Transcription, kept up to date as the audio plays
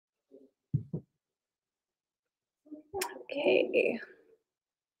Okay.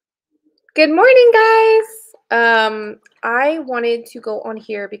 Good morning, guys. I wanted to go on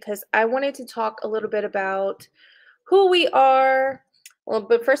here because I wanted to talk a little bit about who we are. Well,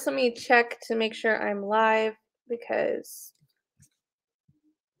 but first let me check to make sure I'm live because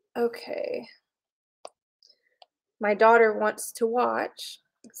okay, my daughter wants to watch.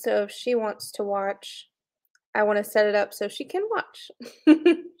 So if she wants to watch, I want to set it up so she can watch.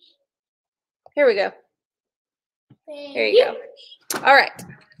 Here we go. Here you go. All right.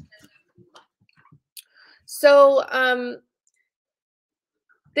 So,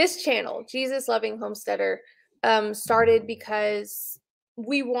 this channel, Jesus Loving Homesteader, started because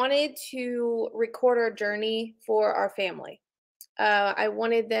we wanted to record our journey for our family. I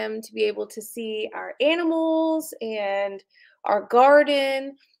wanted them to be able to see our animals and our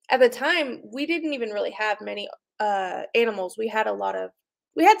garden. At the time, we didn't even really have many animals. We had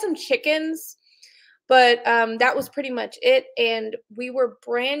some chickens, but that was pretty much it. And we were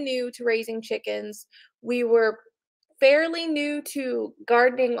brand new to raising chickens. We were fairly new to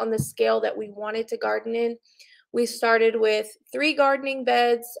gardening on the scale that we wanted to garden in. We started with 3 gardening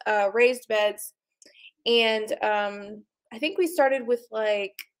beds, raised beds, and I think we started with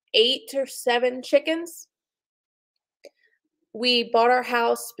like 8 or 7 chickens. We bought our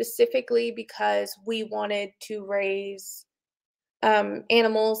house specifically because we wanted to raise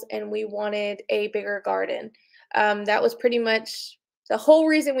animals and we wanted a bigger garden. That was pretty much the whole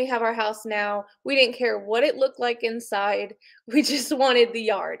reason we have our house now. We didn't care what it looked like inside. We just wanted the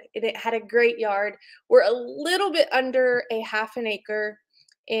yard. And it had a great yard. We're a little bit under a half an acre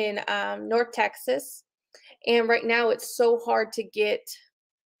in North Texas. And right now it's so hard to get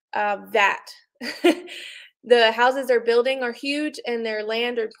that. The houses they're building are huge and their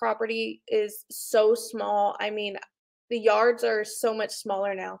land or property is so small. I mean, the yards are so much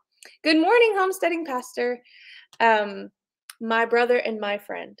smaller now. Good morning, homesteading pastor. My brother and my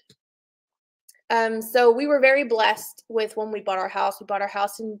friend. So we were very blessed with when we bought our house. We bought our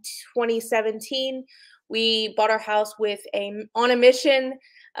house in 2017. We bought our house on a mission,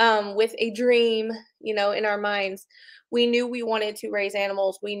 with a dream, in our minds. We knew we wanted to raise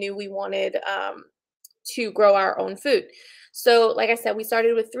animals. We knew we wanted to grow our own food. So, like I said, we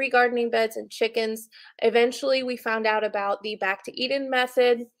started with 3 gardening beds and chickens. Eventually, we found out about the Back to Eden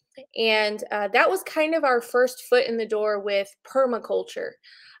method, and that was kind of our first foot in the door with permaculture.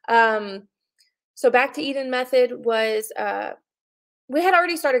 So, Back to Eden method was we had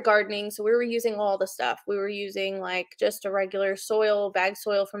already started gardening, so we were using all the stuff. We were using like just a regular soil, bag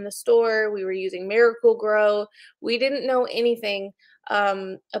soil from the store. We were using Miracle Grow. We didn't know anything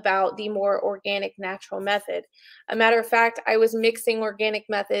about the more organic, natural method. A matter of fact, I was mixing organic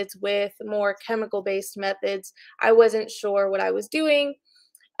methods with more chemical-based methods. I wasn't sure what I was doing.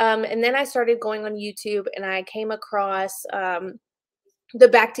 And then I started going on YouTube and I came across the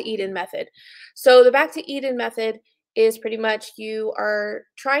Back to Eden method. So the Back to Eden method is pretty much you are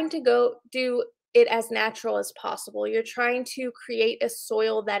trying to go do it as natural as possible. You're trying to create a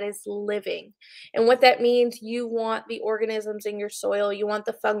soil that is living. And what that means, you want the organisms in your soil, you want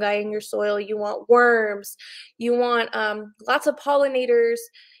the fungi in your soil, you want worms, you want lots of pollinators,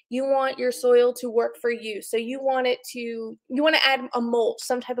 you want your soil to work for you. So you want to add a mulch,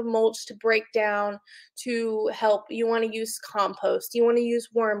 some type of mulch to break down, to help. You want to use compost, you want to use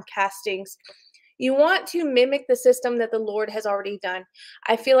worm castings. You want to mimic the system that the Lord has already done.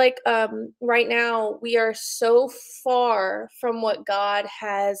 I feel like right now we are so far from what God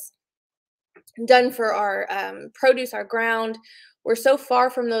has done for our produce, our ground. We're so far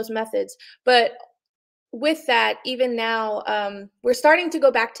from those methods. But with that, even now, we're starting to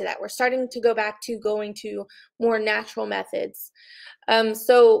go back to that. We're starting to go back to going to more natural methods.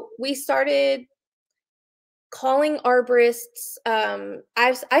 So we started calling arborists.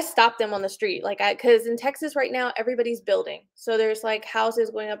 I stopped them on the street, because in Texas right now everybody's building, so there's like houses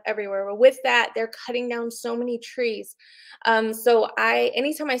going up everywhere. But with that, they're cutting down so many trees. So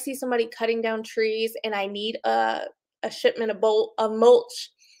anytime I see somebody cutting down trees and I need a shipment of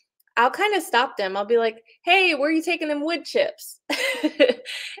mulch, I'll kind of stop them. I'll be like, hey, where are you taking them wood chips?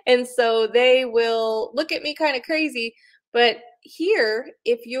 And so they will look at me kind of crazy. But here,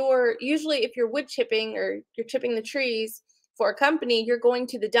 if you're wood chipping or you're chipping the trees for a company, you're going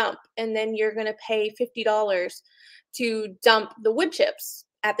to the dump and then you're going to pay $50 to dump the wood chips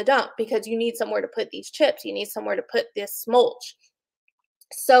at the dump because you need somewhere to put these chips. You need somewhere to put this mulch.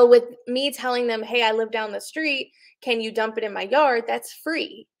 So with me telling them, hey, I live down the street, can you dump it in my yard? That's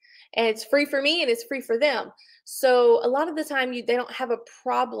free. And it's free for me and it's free for them. So a lot of the time they don't have a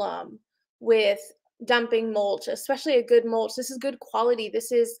problem with dumping mulch, especially a good mulch. This is good quality.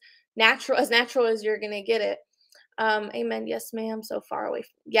 This is natural as you're going to get it. Amen. Yes, ma'am. So far away.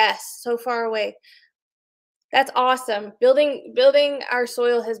 Yes, so far away. That's awesome. Building our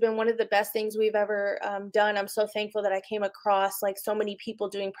soil has been one of the best things we've ever done. I'm so thankful that I came across like so many people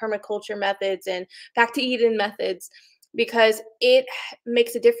doing permaculture methods and back to Eden methods because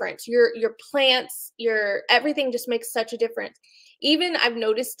makes a difference. Your plants, your everything just makes such a difference. Even I've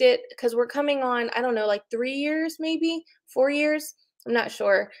noticed it because we're coming on, I don't know, like 3 years, maybe 4 years. I'm not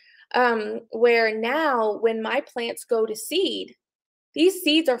sure. Where now when my plants go to seed, these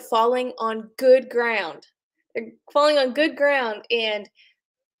seeds are falling on good ground. They're falling on good ground, and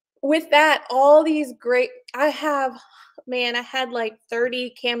with that, all these great I have man, I had like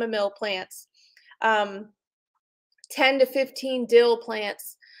 30 chamomile plants, um, 10 to 15 dill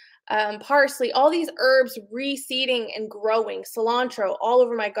plants, parsley, all these herbs reseeding and growing, cilantro all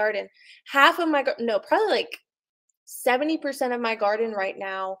over my garden. Half of my no, probably like 70% of my garden right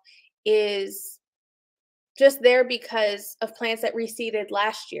now is just there because of plants that reseeded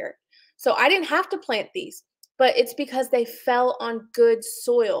last year. So I didn't have to plant these, but it's because they fell on good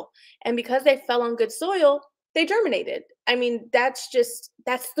soil. And because they fell on good soil, they germinated. I mean, that's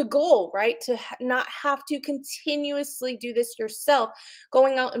the goal, right? To not have to continuously do this yourself,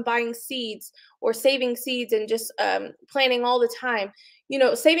 going out and buying seeds or saving seeds and just planting all the time. You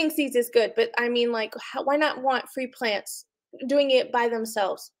know, saving seeds is good, but I mean, like, why not want free plants doing it by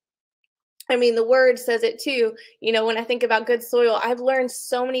themselves? I mean, the word says it too. You know, when I think about good soil, I've learned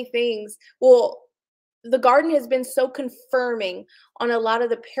so many things. Well, the garden has been so confirming on a lot of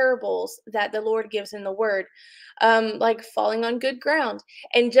the parables that the Lord gives in the word, like falling on good ground.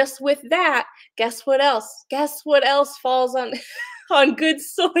 And just with that, guess what else? Guess what else falls on on good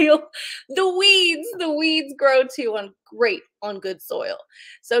soil? The weeds. The weeds grow too on great on good soil.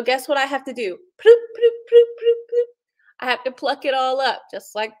 So guess what I have to do? Ploop, ploop, ploop, ploop, ploop. I have to pluck it all up,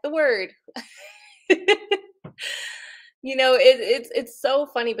 just like the word. You know, it's so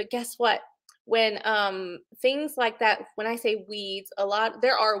funny, but guess what? When things like that, when I say weeds, a lot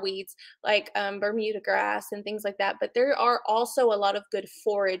there are weeds like Bermuda grass and things like that, but there are also a lot of good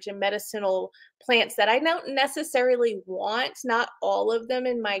forage and medicinal plants that I don't necessarily want, not all of them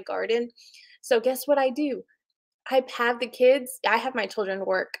in my garden. So guess what I do? I have the kids I have my children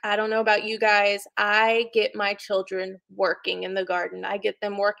work. I don't know about you guys. I get my children working in the garden. I get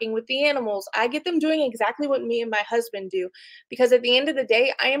them working with the animals. I get them doing exactly what me and my husband do because at the end of the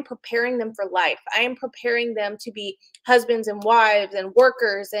day, I am preparing them for life. I am preparing them to be husbands and wives and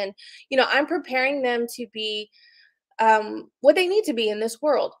workers and I'm preparing them to be what they need to be in this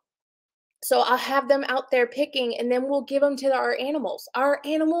world. So I'll have them out there picking and then we'll give them to our animals. Our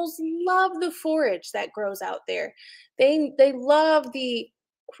animals love the forage that grows out there. They love the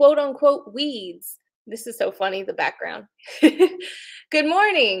quote unquote weeds. This is so funny, the background. Good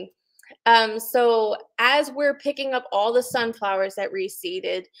morning. So as we're picking up all the sunflowers that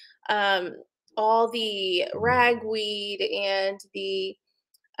reseeded, um, all the ragweed and the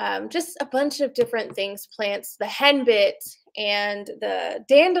just a bunch of different things, plants, the henbit and the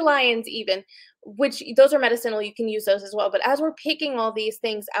dandelions, even, which those are medicinal. You can use those as well. But as we're picking all these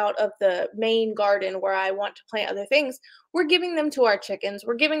things out of the main garden where I want to plant other things, we're giving them to our chickens,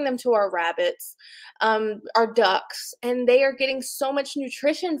 we're giving them to our rabbits, our ducks, and they are getting so much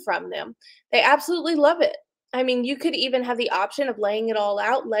nutrition from them. They absolutely love it. I mean, you could even have the option of laying it all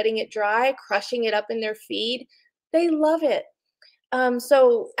out, letting it dry, crushing it up in their feed. They love it.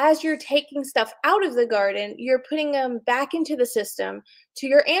 So as you're taking stuff out of the garden, you're putting them back into the system to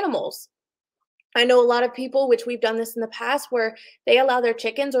your animals. I know a lot of people, which we've done this in the past, where they allow their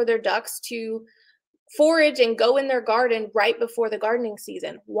chickens or their ducks to forage and go in their garden right before the gardening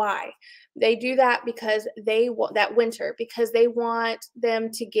season. Why? They do that because they want that winter, because they want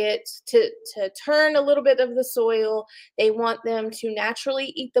them to get to turn a little bit of the soil. They want them to naturally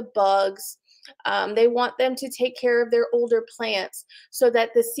eat the bugs. They want them to take care of their older plants so that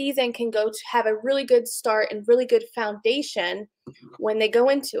the season can go to have a really good start and really good foundation when they go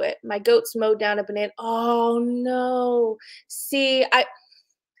into it. My goats mowed down a banana. Oh no. See,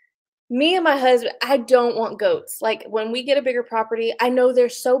 me and my husband, I don't want goats. Like when we get a bigger property, I know they're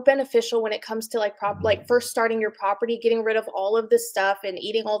so beneficial when it comes to like first starting your property, getting rid of all of this stuff and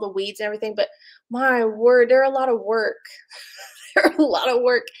eating all the weeds and everything. But my word, they're a lot of work. They're a lot of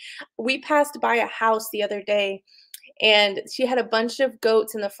work. We passed by a house the other day and she had a bunch of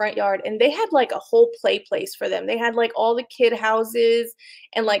goats in the front yard and they had like a whole play place for them. They had like all the kid houses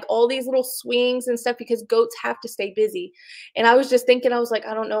and like all these little swings and stuff because goats have to stay busy. And I was just thinking, I was like,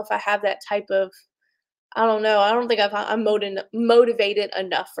 I don't know if I have that type of, I don't know. I don't think I'm motivated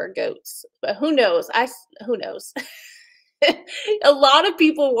enough for goats, but who knows? Who knows? A lot of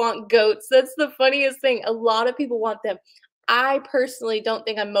people want goats. That's the funniest thing. A lot of people want them. I personally don't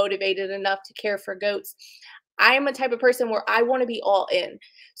think I'm motivated enough to care for goats. I am a type of person where I want to be all in.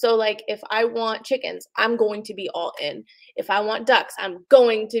 So, like, if I want chickens, I'm going to be all in. If I want ducks, I'm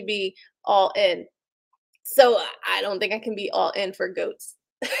going to be all in. So, I don't think I can be all in for goats.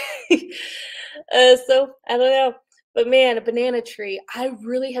 So I don't know. But man, a banana tree. I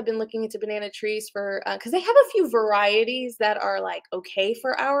really have been looking into banana trees for because they have a few varieties that are like okay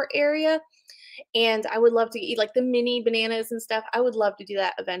for our area. And I would love to eat like the mini bananas and stuff. I would love to do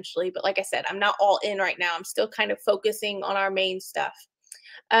that eventually. But like I said, I'm not all in right now. I'm still kind of focusing on our main stuff.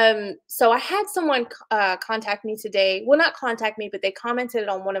 So I had someone contact me today. Well, not contact me, but they commented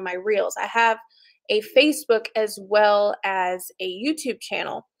on one of my reels. I have a Facebook as well as a YouTube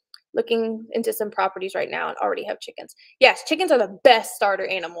channel. Looking into some properties right now and already have chickens. Yes, chickens are the best starter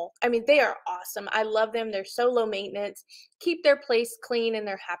animal. I mean, they are awesome. I love them. They're so low maintenance. Keep their place clean and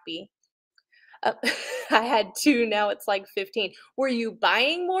they're happy. Uh, I had 2, now it's like 15. Were you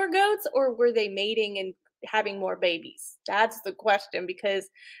buying more goats or were they mating and having more babies? That's the question because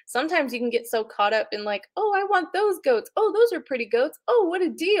sometimes you can get so caught up in like, "Oh, I want those goats. Oh, those are pretty goats. Oh, what a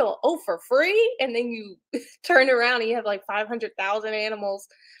deal. Oh, for free?" And then you turn around and you have like 500,000 animals.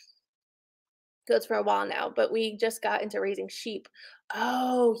 Goats for a while now, but we just got into raising sheep.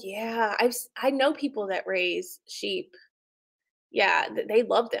 Oh, yeah. I know people that raise sheep. Yeah, they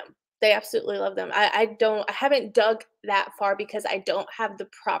love them. They absolutely love them. I haven't dug that far because I don't have the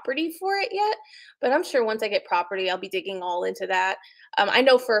property for it yet, but I'm sure once I get property, I'll be digging all into that. I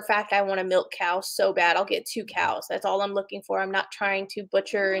know for a fact I want a milk cow so bad. I'll get 2 cows. That's all I'm looking for. I'm not trying to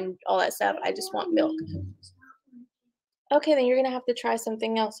butcher and all that stuff. I just want milk. Okay, then you're gonna have to try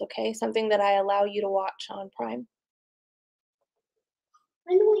something else, okay? Something that I allow you to watch on Prime.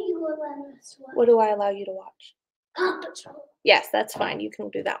 I know what you allow us to watch. What do I allow you to watch? Paw Patrol. Yes, that's fine. You can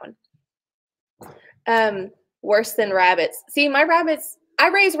do that one. Worse than rabbits. See, my rabbits, I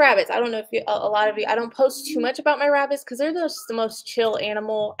raise rabbits. I don't know if you, a lot of you, I don't post too much about my rabbits because they're just the most chill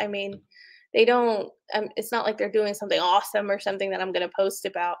animal. I mean, they don't, it's not like they're doing something awesome or something that I'm going to post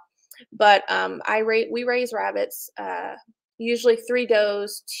about. But we raise rabbits, usually 3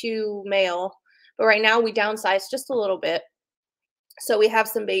 does, 2 male. But right now we downsized just a little bit. So we have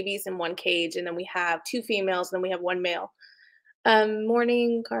some babies in 1 cage, and then we have 2 females, and then we have 1 male.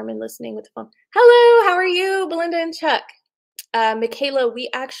 Morning, Carmen, listening with the phone. Hello, how are you, Belinda and Chuck? Michaela, we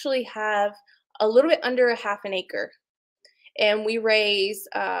actually have a little bit under a half an acre, and we raise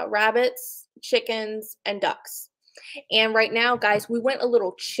rabbits, chickens, and ducks. And right now, guys, we went a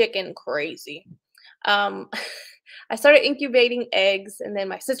little chicken crazy. Um, I started incubating eggs, and then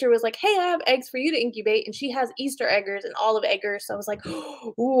my sister was like, "Hey, I have eggs for you to incubate," and she has Easter eggers and olive eggers. So I was like,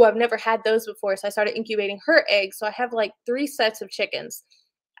 "Ooh, I've never had those before." So I started incubating her eggs. So I have like 3 sets of chickens.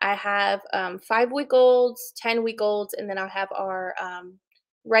 I have 5-week-olds, 10-week-olds, and then I have our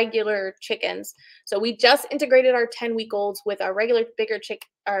regular chickens. So we just integrated our 10-week-olds with our regular bigger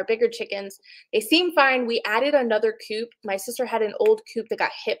chickens. They seem fine. We added another coop. My sister had an old coop that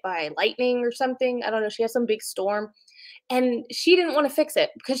got hit by lightning or something. I don't know. She had some big storm and she didn't want to fix it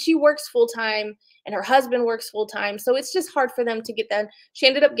because she works full time and her husband works full time. So it's just hard for them to get done. She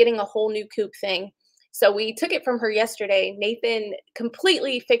ended up getting a whole new coop thing. So we took it from her yesterday. Nathan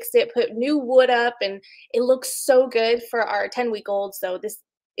completely fixed it, put new wood up, and it looks so good for our 10-week-old. So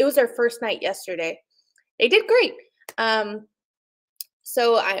it was their first night yesterday. They did great.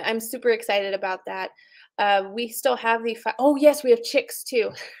 So I'm super excited about that. We still have oh yes, we have chicks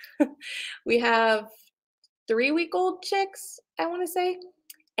too. We have 3-week-old chicks, I want to say,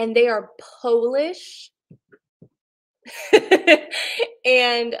 and they are Polish.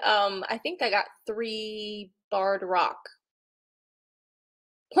 And I think I got 3 Barred Rock.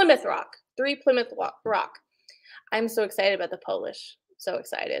 Plymouth Rock. 3 Plymouth Rock. I'm so excited about the Polish. So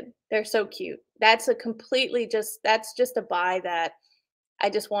excited. They're so cute. That's just a buy that I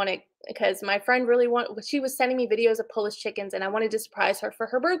just wanted because my friend she was sending me videos of Polish chickens and I wanted to surprise her for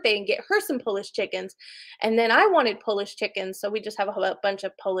her birthday and get her some Polish chickens. And then I wanted Polish chickens. So we just have a bunch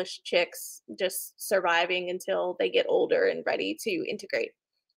of Polish chicks just surviving until they get older and ready to integrate.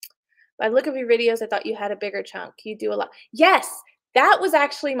 By the look of your videos, I thought you had a bigger chunk. You do a lot. Yes, that was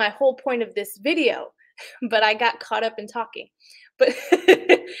actually my whole point of this video, but I got caught up in talking. But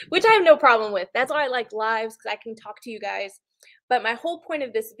which I have no problem with. That's why I like lives because I can talk to you guys. But my whole point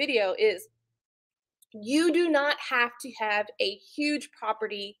of this video is you do not have to have a huge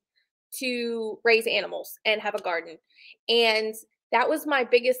property to raise animals and have a garden. And that was my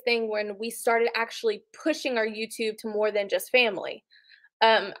biggest thing when we started actually pushing our YouTube to more than just family.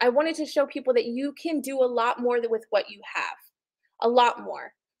 I wanted to show people that you can do a lot more with what you have, a lot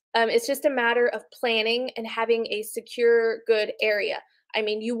more. It's just a matter of planning and having a secure, good area. I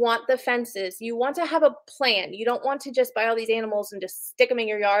mean, you want the fences. You want to have a plan. You don't want to just buy all these animals and just stick them in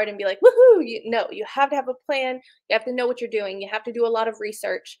your yard and be like, woohoo. No, you have to have a plan. You have to know what you're doing. You have to do a lot of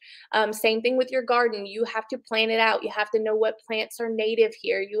research. Same thing with your garden. You have to plan it out. You have to know what plants are native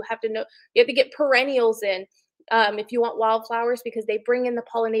here. You have to know, you have to get perennials in. If you want wildflowers, because they bring in the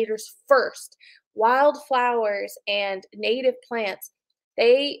pollinators first. Wildflowers and native plants,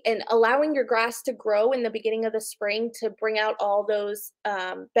 and allowing your grass to grow in the beginning of the spring to bring out all those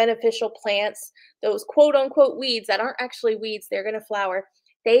beneficial plants, those quote unquote weeds that aren't actually weeds, they're going to flower.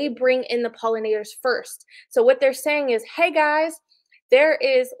 They bring in the pollinators first. So what they're saying is, hey guys, there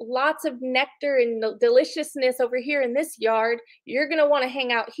is lots of nectar and deliciousness over here in this yard. You're going to want to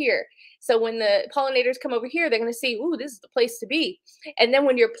hang out here. So when the pollinators come over here, they're going to see, ooh, this is the place to be. And then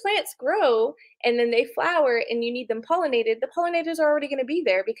when your plants grow and then they flower and you need them pollinated, the pollinators are already going to be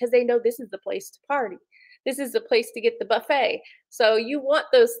there because they know this is the place to party. This is the place to get the buffet. So you want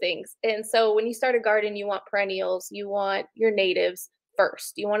those things. And so when you start a garden, you want perennials, you want your natives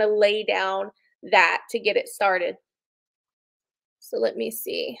first. You want to lay down that to get it started. So let me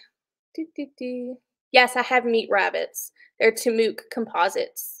see. Yes, I have meat rabbits. They're Timuc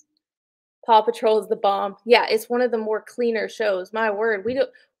composites. Paw Patrol is the bomb. Yeah, it's one of the more cleaner shows. My word, we do.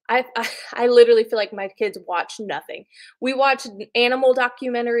 I literally feel like my kids watch nothing. We watch animal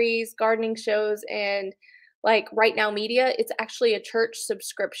documentaries, gardening shows, and like Right Now Media. It's actually a church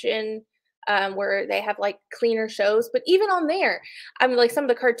subscription where they have like cleaner shows. But even on there, I mean, like some of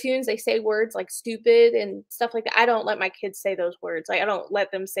the cartoons, they say words like stupid and stuff like that. I don't let my kids say those words. Like I don't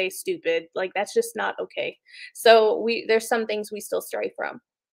let them say stupid. Like that's just not okay. So there's some things we still stray from.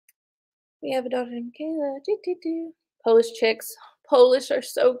 We have a daughter named Kayla. Polish chicks. Polish are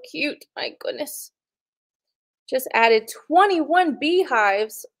so cute. My goodness. Just added 21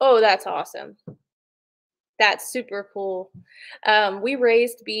 beehives. Oh, that's awesome. That's super cool. We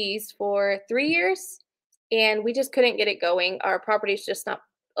raised bees for 3 years and we just couldn't get it going. Our property's just not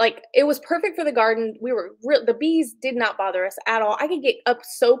like it was perfect for the garden. The bees did not bother us at all. I could get up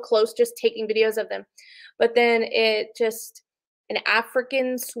so close just taking videos of them. But then an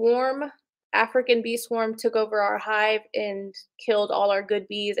African bee swarm took over our hive and killed all our good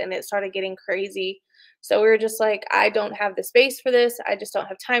bees, and it started getting crazy. So we were just like, I don't have the space for this. I just don't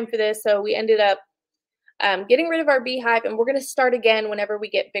have time for this. So we ended up getting rid of our beehive, and we're going to start again whenever we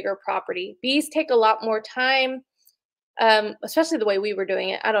get bigger property. Bees take a lot more time, especially the way we were doing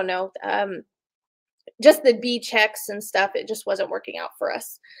it. I don't know. Just the bee checks and stuff, it just wasn't working out for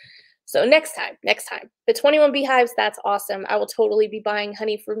us. So next time, the 21 beehives, that's awesome. I will totally be buying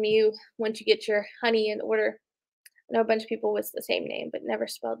honey from you once you get your honey in order. I know a bunch of people with the same name, but never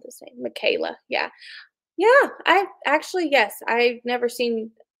spelled the same. Michaela, yeah. Yeah, yes,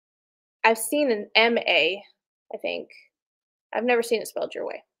 I've seen an M-A, I think. I've never seen it spelled your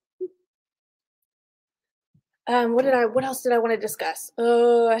way. What else did I want to discuss?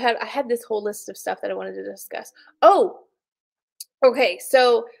 I had this whole list of stuff that I wanted to discuss. Oh, okay,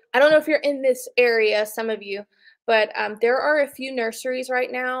 so I don't know if you're in this area, some of you, but there are a few nurseries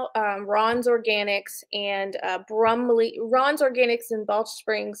right now, Ron's Organics and Ron's Organics in Balch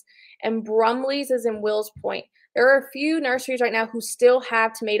Springs, and Brumley's is in Wills Point. There are a few nurseries right now who still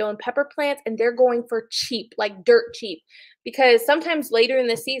have tomato and pepper plants, and they're going for cheap, like dirt cheap, because sometimes later in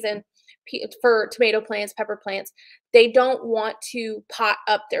the season, for tomato plants, pepper plants, they don't want to pot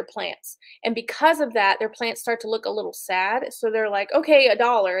up their plants. And because of that, their plants start to look a little sad. So they're like, okay,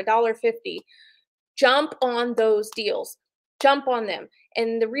 $1.50. Jump on those deals. Jump on them.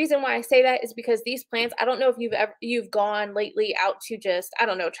 And the reason why I say that is because these plants, I don't know if you've gone lately out to just, I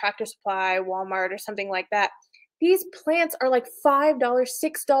don't know, Tractor Supply, Walmart, or something like that. These plants are like $5,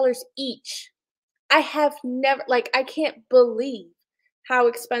 $6 each. I have never, I can't believe how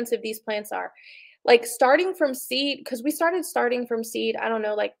expensive these plants are. Like starting from seed, because we started starting from seed, I don't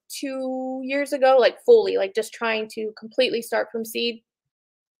know, like 2 years ago, like fully, like just trying to completely start from seed.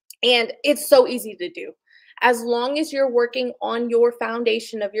 And it's so easy to do. As long as you're working on your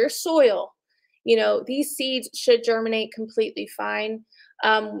foundation of your soil, these seeds should germinate completely fine.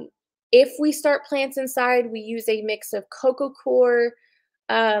 If we start plants inside, we use a mix of coco coir,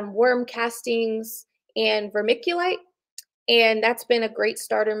 worm castings, and vermiculite. And that's been a great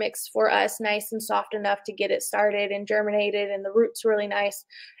starter mix for us, nice and soft enough to get it started and germinated, and the roots really nice.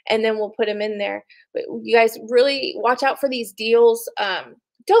 And then we'll put them in there. But you guys really watch out for these deals.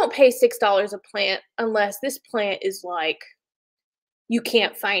 Don't pay $6 a plant unless this plant is like, you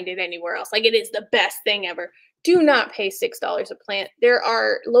can't find it anywhere else. Like it is the best thing ever. Do not pay $6 a plant. There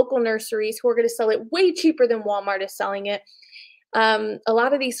are local nurseries who are going to sell it way cheaper than Walmart is selling it. A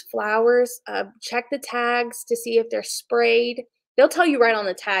lot of these flowers, check the tags to see if they're sprayed. They'll tell you right on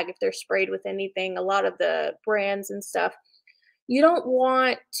the tag if they're sprayed with anything, a lot of the brands and stuff. You don't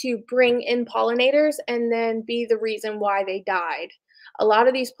want to bring in pollinators and then be the reason why they died. A lot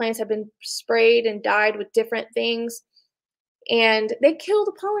of these plants have been sprayed and dyed with different things, and they kill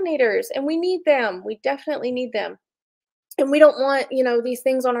the pollinators, and we need them. We definitely need them. And we don't want, these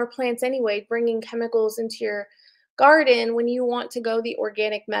things on our plants anyway, bringing chemicals into your garden when you want to go the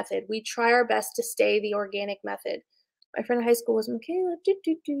organic method. We try our best to stay the organic method. My friend in high school was Michaela. Let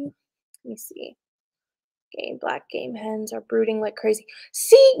me see. Black game hens are brooding like crazy.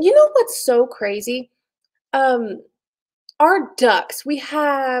 See, you know what's so crazy? Our ducks, we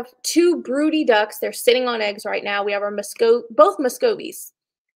have 2 broody ducks. They're sitting on eggs right now. We have our both Muscovies,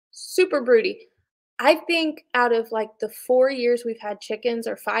 super broody. I think out of like the 4 years we've had chickens,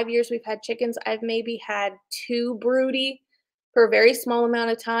 or 5 years we've had chickens, I've maybe had 2 broody for a very small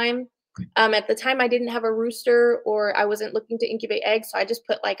amount of time. At the time I didn't have a rooster, or I wasn't looking to incubate eggs, so I just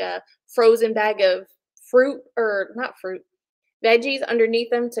put like a frozen bag of veggies underneath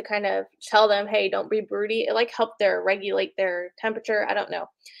them to kind of tell them, hey, don't be broody. It like helped regulate their temperature. I don't know.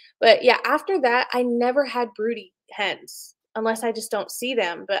 But yeah, after that, I never had broody hens unless I just don't see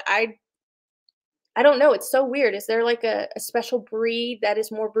them. But I don't know. It's so weird. Is there like a special breed that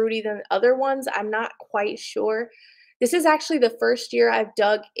is more broody than other ones? I'm not quite sure. This is actually the first year I've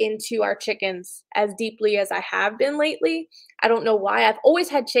dug into our chickens as deeply as I have been lately. I don't know why. I've always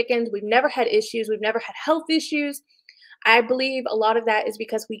had chickens. We've never had issues. We've never had health issues. I believe a lot of that is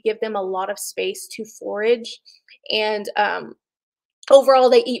because we give them a lot of space to forage, and overall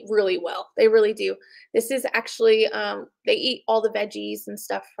they eat really well. They really do. This is actually, they eat all the veggies and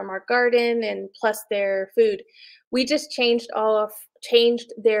stuff from our garden, and plus their food. We just changed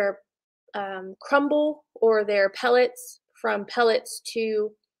their crumble or their pellets from pellets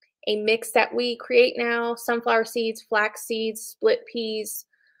to a mix that we create now: sunflower seeds, flax seeds, split peas,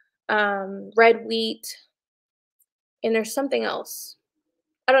 red wheat, and there's something else.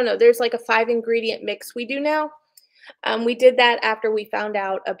 I don't know. There's like a 5-ingredient mix we do now. We did that after we found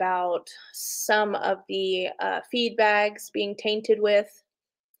out about some of the feed bags being tainted with.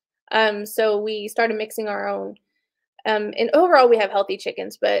 So we started mixing our own. And overall, we have healthy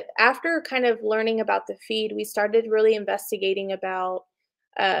chickens. But after kind of learning about the feed, we started really investigating about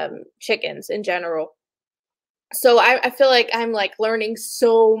chickens in general. So I feel like I'm like learning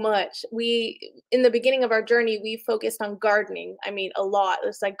so much. In the beginning of our journey, we focused on gardening. I mean, a lot.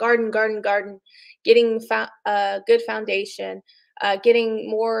 It's like garden, getting a good foundation, getting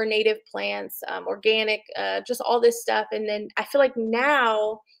more native plants, organic, just all this stuff. And then I feel like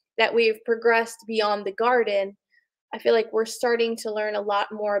now that we've progressed beyond the garden, I feel like we're starting to learn a lot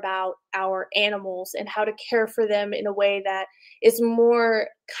more about our animals and how to care for them in a way that is more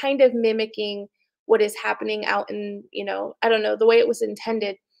kind of mimicking what is happening out in, I don't know, the way it was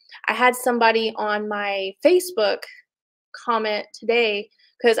intended. I had somebody on my Facebook comment today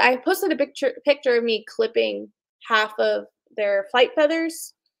because I posted a picture of me clipping half of their flight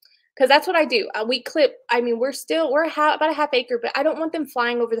feathers, because that's what I do. We clip. I mean, we're about a half acre, but I don't want them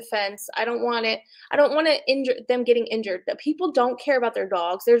flying over the fence. I don't want to injure them, getting injured. That people don't care about their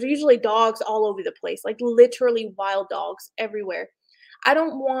dogs. There's usually dogs all over the place, like literally wild dogs everywhere. I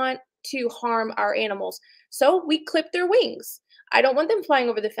don't want to harm our animals, so we clip their wings. I don't want them flying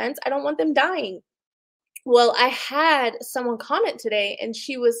over the fence. I don't want them dying. Well, I had someone comment today, and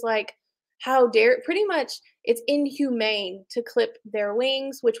she was like, how dare, pretty much it's inhumane to clip their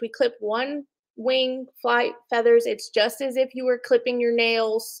wings, which we clip one wing, flight feathers. It's just as if you were clipping your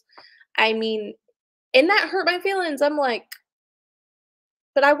nails. I mean, and that hurt my feelings. I'm like,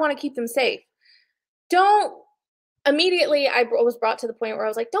 but I want to keep them safe. Immediately I was brought to the point where I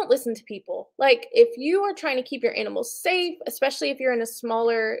was like, don't listen to people. Like, if you are trying to keep your animals safe, especially if you're in a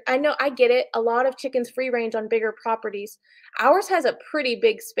smaller, I know, I get it. A lot of chickens free range on bigger properties. Ours has a pretty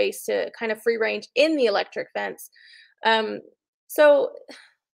big space to kind of free range in the electric fence. So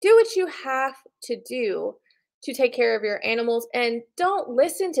do what you have to do to take care of your animals, and don't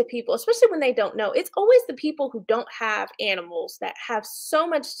listen to people, especially when they don't know. It's always the people who don't have animals that have so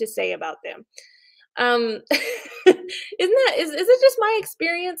much to say about them. Is it just my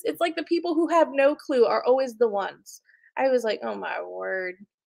experience? It's like the people who have no clue are always the ones. I was like, oh my word.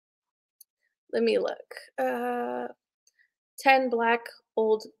 Let me look. 10 black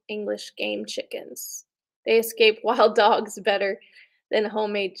old English game chickens. They escape wild dogs better than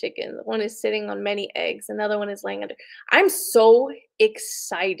homemade chicken. One is sitting on many eggs. Another one is laying under. I'm so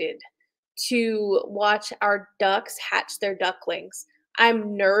excited to watch our ducks hatch their ducklings.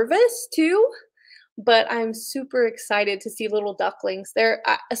 I'm nervous too, but I'm super excited to see little ducklings. They're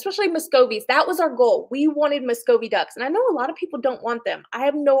especially Muscovies. That was our goal. We wanted Muscovy ducks, and I know a lot of people don't want them. I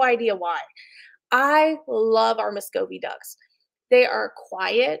have no idea why. I love our Muscovy ducks. They are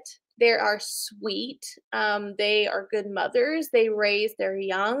quiet. They are sweet. They are good mothers. They raise their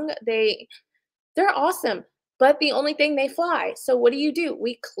young. They're awesome. But the only thing, they fly. So what do?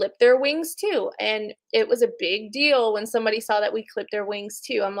 We clip their wings too. And it was a big deal when somebody saw that we clipped their wings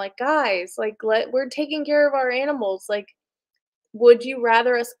too. I'm like, guys, like we're taking care of our animals. Like, would you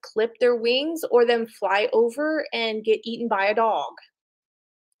rather us clip their wings or them fly over and get eaten by a dog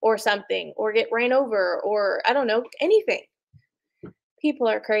or something, or get ran over, or I don't know, anything? People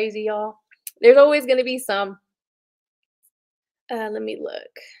are crazy, y'all. There's always going to be some. Let me look.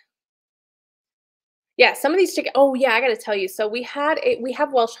 Yeah, some of these chicken. Oh yeah, I got to tell you. So we have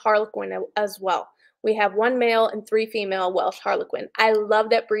Welsh Harlequin as well. We have 1 male and 3 female Welsh Harlequin. I love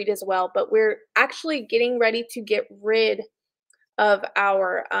that breed as well, but we're actually getting ready to get rid of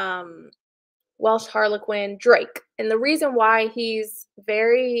our Welsh Harlequin Drake. And the reason why, he's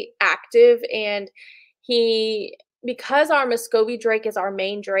very active, and because our Muscovy Drake is our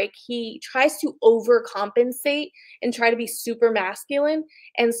main Drake, he tries to overcompensate and try to be super masculine,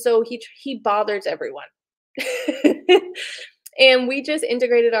 and so he bothers everyone. And we just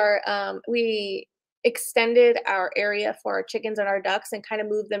integrated we extended our area for our chickens and our ducks and kind of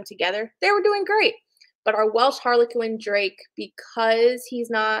moved them together. They were doing great. But our Welsh Harlequin Drake, because he's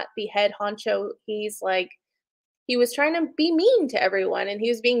not the head honcho, he was trying to be mean to everyone, and he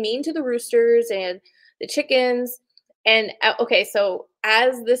was being mean to the roosters and the chickens. And okay, so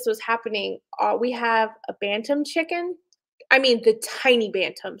as this was happening, we have a bantam chicken. I mean, the tiny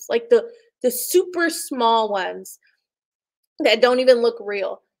bantams, like the super small ones that don't even look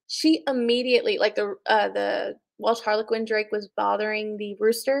real. She immediately, like the Welsh Harlequin Drake was bothering the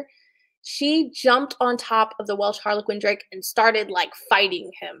rooster. She jumped on top of the Welsh Harlequin Drake and started like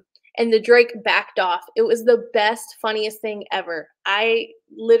fighting him. And the Drake backed off. It was the best, funniest thing ever.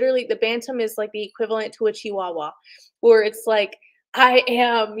 The Bantam is like the equivalent to a Chihuahua, where it's like,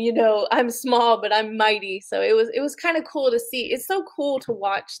 I'm small, but I'm mighty. So it was kind of cool to see. It's so cool to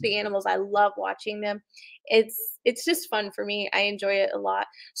watch the animals. I love watching them. It's just fun for me. I enjoy it a lot.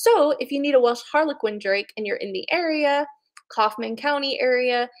 So if you need a Welsh Harlequin Drake and you're in the area, Kaufman County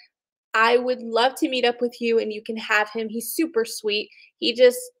area, I would love to meet up with you and you can have him. He's super sweet. He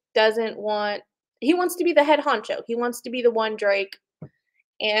just he wants to be the head honcho. He wants to be the one Drake.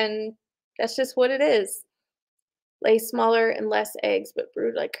 And that's just what it is. Lay smaller and less eggs, but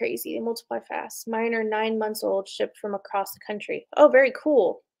brood like crazy. They multiply fast. Mine are 9 months old, shipped from across the country. Oh, very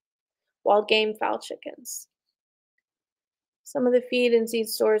cool. Wild game fowl chickens. Some of the feed and seed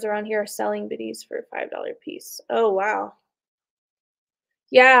stores around here are selling biddies for $5 a piece. Oh, wow.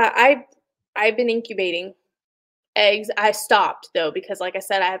 Yeah, I've been incubating eggs. I stopped though because, like I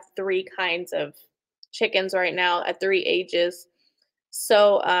said, I have 3 kinds of chickens right now at 3 ages.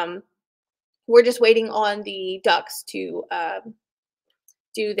 So we're just waiting on the ducks to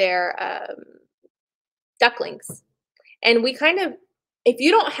do their ducklings. And we if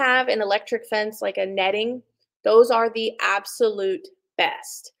you don't have an electric fence, like a netting, those are the absolute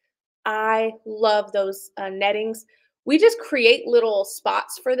best. I love those nettings. We just create little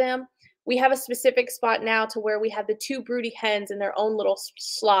spots for them. We have a specific spot now to where we have the 2 broody hens in their own little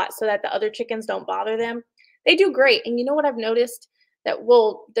slot so that the other chickens don't bother them. They do great. And you know what I've noticed?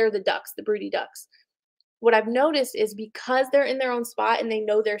 They're the ducks, the broody ducks. What I've noticed is because they're in their own spot and they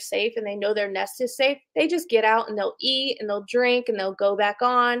know they're safe and they know their nest is safe, they just get out and they'll eat and they'll drink and they'll go back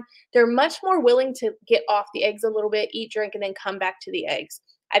on. They're much more willing to get off the eggs a little bit, eat, drink, and then come back to the eggs.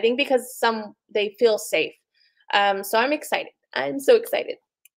 I think because they feel safe. So I'm excited. I'm so excited.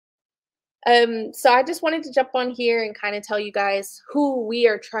 So I just wanted to jump on here and kind of tell you guys who we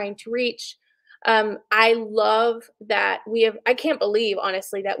are trying to reach. I love that I can't believe,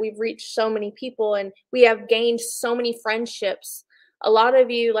 honestly, that we've reached so many people and we have gained so many friendships. A lot of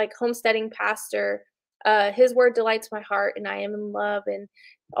you, like Homesteading Pastor, his word delights my heart and I am in love. And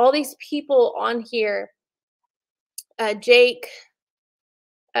all these people on here, Jake,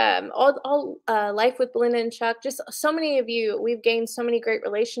 Life with Belinda and Chuck, just so many of you we've gained so many great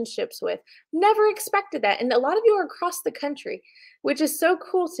relationships with. Never expected that. And a lot of you are across the country, which is so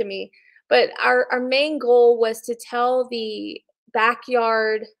cool to me. But our main goal was to tell the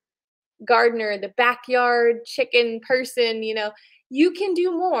backyard gardener, the backyard chicken person, you can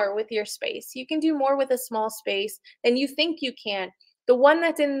do more with your space. You can do more with a small space than you think you can. The one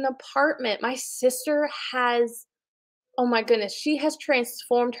that's in an apartment, my sister has Oh my goodness, she has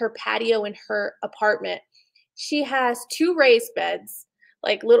transformed her patio in her apartment. She has 2 raised beds,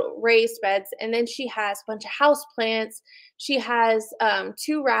 like little raised beds, and then she has a bunch of house plants. She has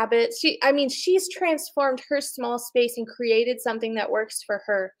 2 rabbits. I mean, she's transformed her small space and created something that works for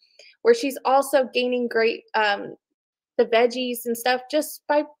her, where she's also gaining great the veggies and stuff just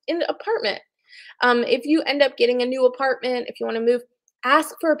by in the apartment. If you end up getting a new apartment, if you want to move,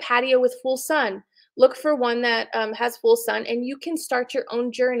 ask for a patio with full sun. Look for one that has full sun, and you can start your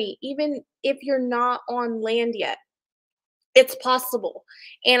own journey, even if you're not on land yet. It's possible.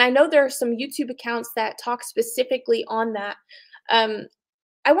 And I know there are some YouTube accounts that talk specifically on that. Um,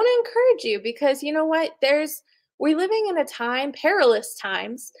 I want to encourage you because you know what? We're living in a time, perilous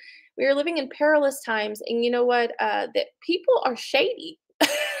times. We are living in perilous times, and you know what? That people are shady,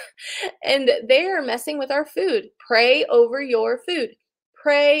 and they are messing with our food. Pray over your food.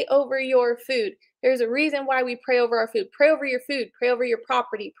 Pray over your food. There's a reason why we pray over our food. Pray over your food. Pray over your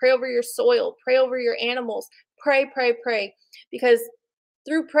property. Pray over your soil. Pray over your animals. Pray, pray, pray. Because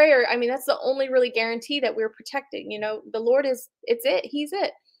through prayer, I mean, that's the only really guarantee that we're protected. You know, the Lord it's it. He's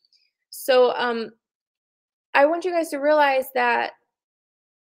it. So I want you guys to realize that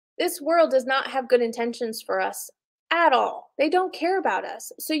this world does not have good intentions for us at all. They don't care about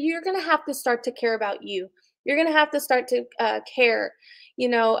us. So you're going to have to start to care about you. You're going to have to start to care, you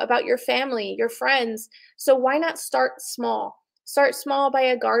know, about your family, your friends. So why not start small? Start small by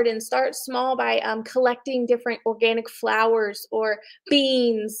a garden. Start small by collecting different organic flowers or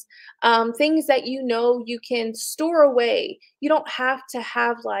beans, things that you know you can store away. You don't have to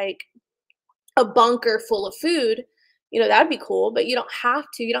have like a bunker full of food. You know, that'd be cool, but you don't have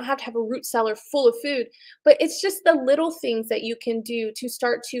to. You don't have to have a root cellar full of food. But it's just the little things that you can do to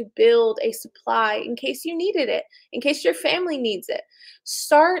start to build a supply in case you needed it, in case your family needs it.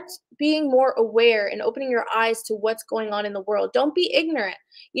 Start being more aware and opening your eyes to what's going on in the world. Don't be ignorant.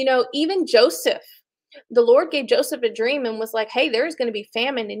 You know, even Joseph, the Lord gave Joseph a dream and was like, hey, there's going to be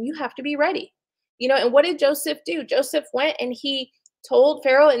famine and you have to be ready. You know, and what did Joseph do? Joseph went and he told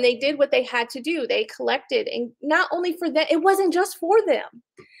Pharaoh, and they did what they had to do. They collected, and not only for them, it wasn't just for them.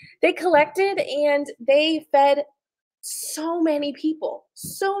 They collected and they fed so many people,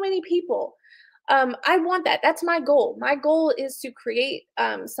 so many people. I want that. That's my goal. My goal is to create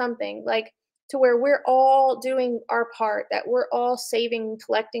something like to where we're all doing our part, that we're all saving,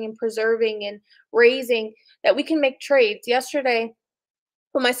 collecting, and preserving and raising, that we can make trades. Yesterday,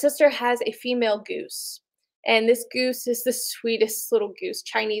 well, my sister has a female goose. And this goose is the sweetest little goose,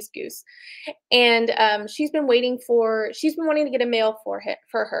 Chinese goose. And she's been wanting to get a male for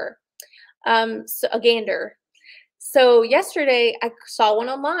her, so a gander. So yesterday I saw one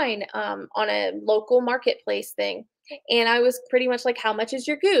online on a local marketplace thing. And I was pretty much like, how much is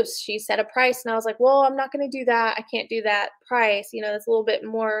your goose? She said a price. And I was like, well, I'm not going to do that. I can't do that price. You know, that's a little bit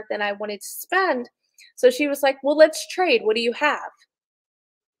more than I wanted to spend. So she was like, well, let's trade. What do you have?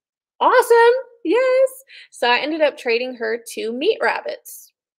 Awesome. Yes. So I ended up trading her 2 meat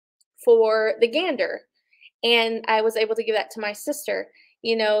rabbits for the gander. And I was able to give that to my sister.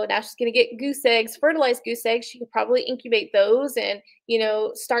 You know, now she's going to get goose eggs, fertilized goose eggs. She could probably incubate those and, you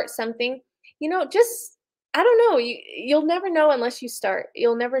know, start something. You know, just, I don't know. You'll never know unless you start.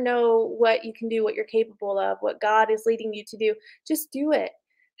 You'll never know what you can do, what you're capable of, what God is leading you to do. Just do it.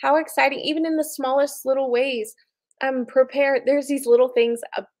 How exciting, even in the smallest little ways. I'm prepared. There's these little things.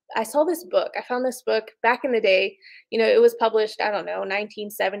 I saw this book. I found this book back in the day. You know, it was published, I don't know,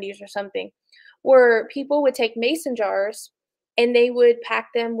 1970s or something, where people would take mason jars and they would pack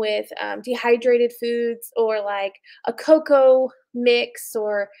them with dehydrated foods or like a cocoa mix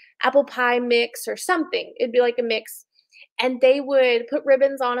or apple pie mix or something. It'd be like a mix. And they would put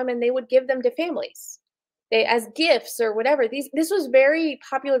ribbons on them and they would give them to families they, as gifts or whatever. This was very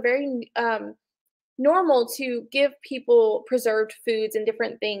popular, very normal to give people preserved foods and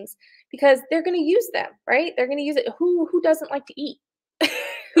different things because they're going to use them, right? They're going to use it. Who doesn't like to eat?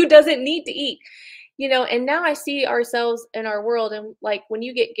 Who doesn't need to eat? You know, and now I see ourselves in our world and like when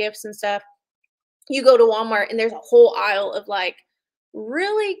you get gifts and stuff, you go to Walmart and there's a whole aisle of like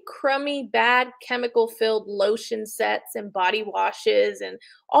really crummy, bad chemical filled lotion sets and body washes and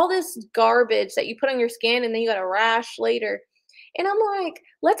all this garbage that you put on your skin and then you got a rash later. And I'm like,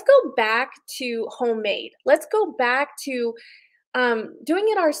 let's go back to homemade. Let's go back to doing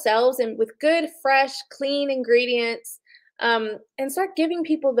it ourselves and with good, fresh, clean ingredients. And start giving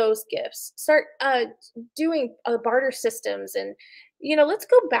people those gifts. Start doing barter systems, and you know, let's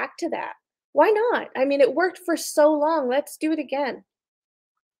go back to that. Why not? I mean, it worked for so long. Let's do it again.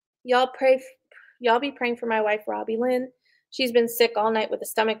 Y'all pray. Y'all be praying for my wife, Robbie Lynn. She's been sick all night with a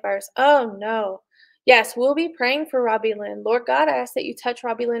stomach virus. Oh no. Yes, we'll be praying for Robbie Lynn. Lord God, I ask that you touch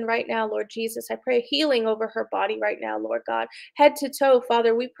Robbie Lynn right now, Lord Jesus. I pray healing over her body right now, Lord God. Head to toe,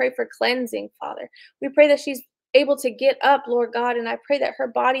 Father. We pray for cleansing, Father. We pray that she's able to get up, Lord God, and I pray that her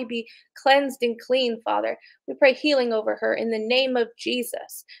body be cleansed and clean, Father. We pray healing over her in the name of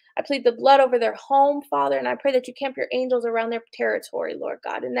Jesus. I plead the blood over their home, Father, and I pray that you camp your angels around their territory, Lord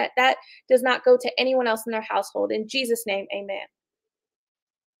God, and that does not go to anyone else in their household. In Jesus' name, amen.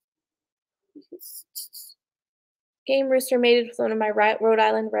 Game Rooster mated with one of my Rhode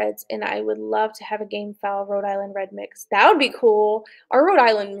Island Reds, and I would love to have a game fowl Rhode Island Red mix. That would be cool. Our Rhode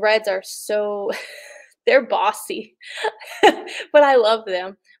Island Reds are so they're bossy, but I love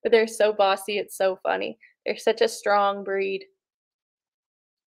them. But they're so bossy, it's so funny. They're such a strong breed.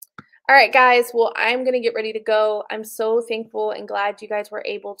 All right, guys. Well, I'm going to get ready to go. I'm so thankful and glad you guys were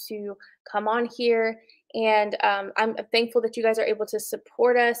able to come on here. And I'm thankful that you guys are able to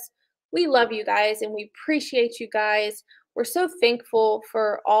support us. We love you guys and we appreciate you guys. We're so thankful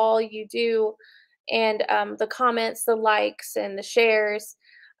for all you do and the comments, the likes, and the shares.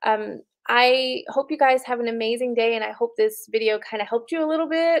 I hope you guys have an amazing day, and I hope this video kind of helped you a little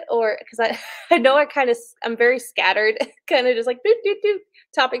bit, or because I know I'm very scattered, kind of just like doot, doot, doot,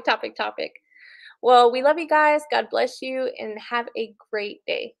 topic, topic, topic. Well, we love you guys. God bless you, and have a great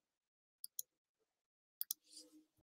day.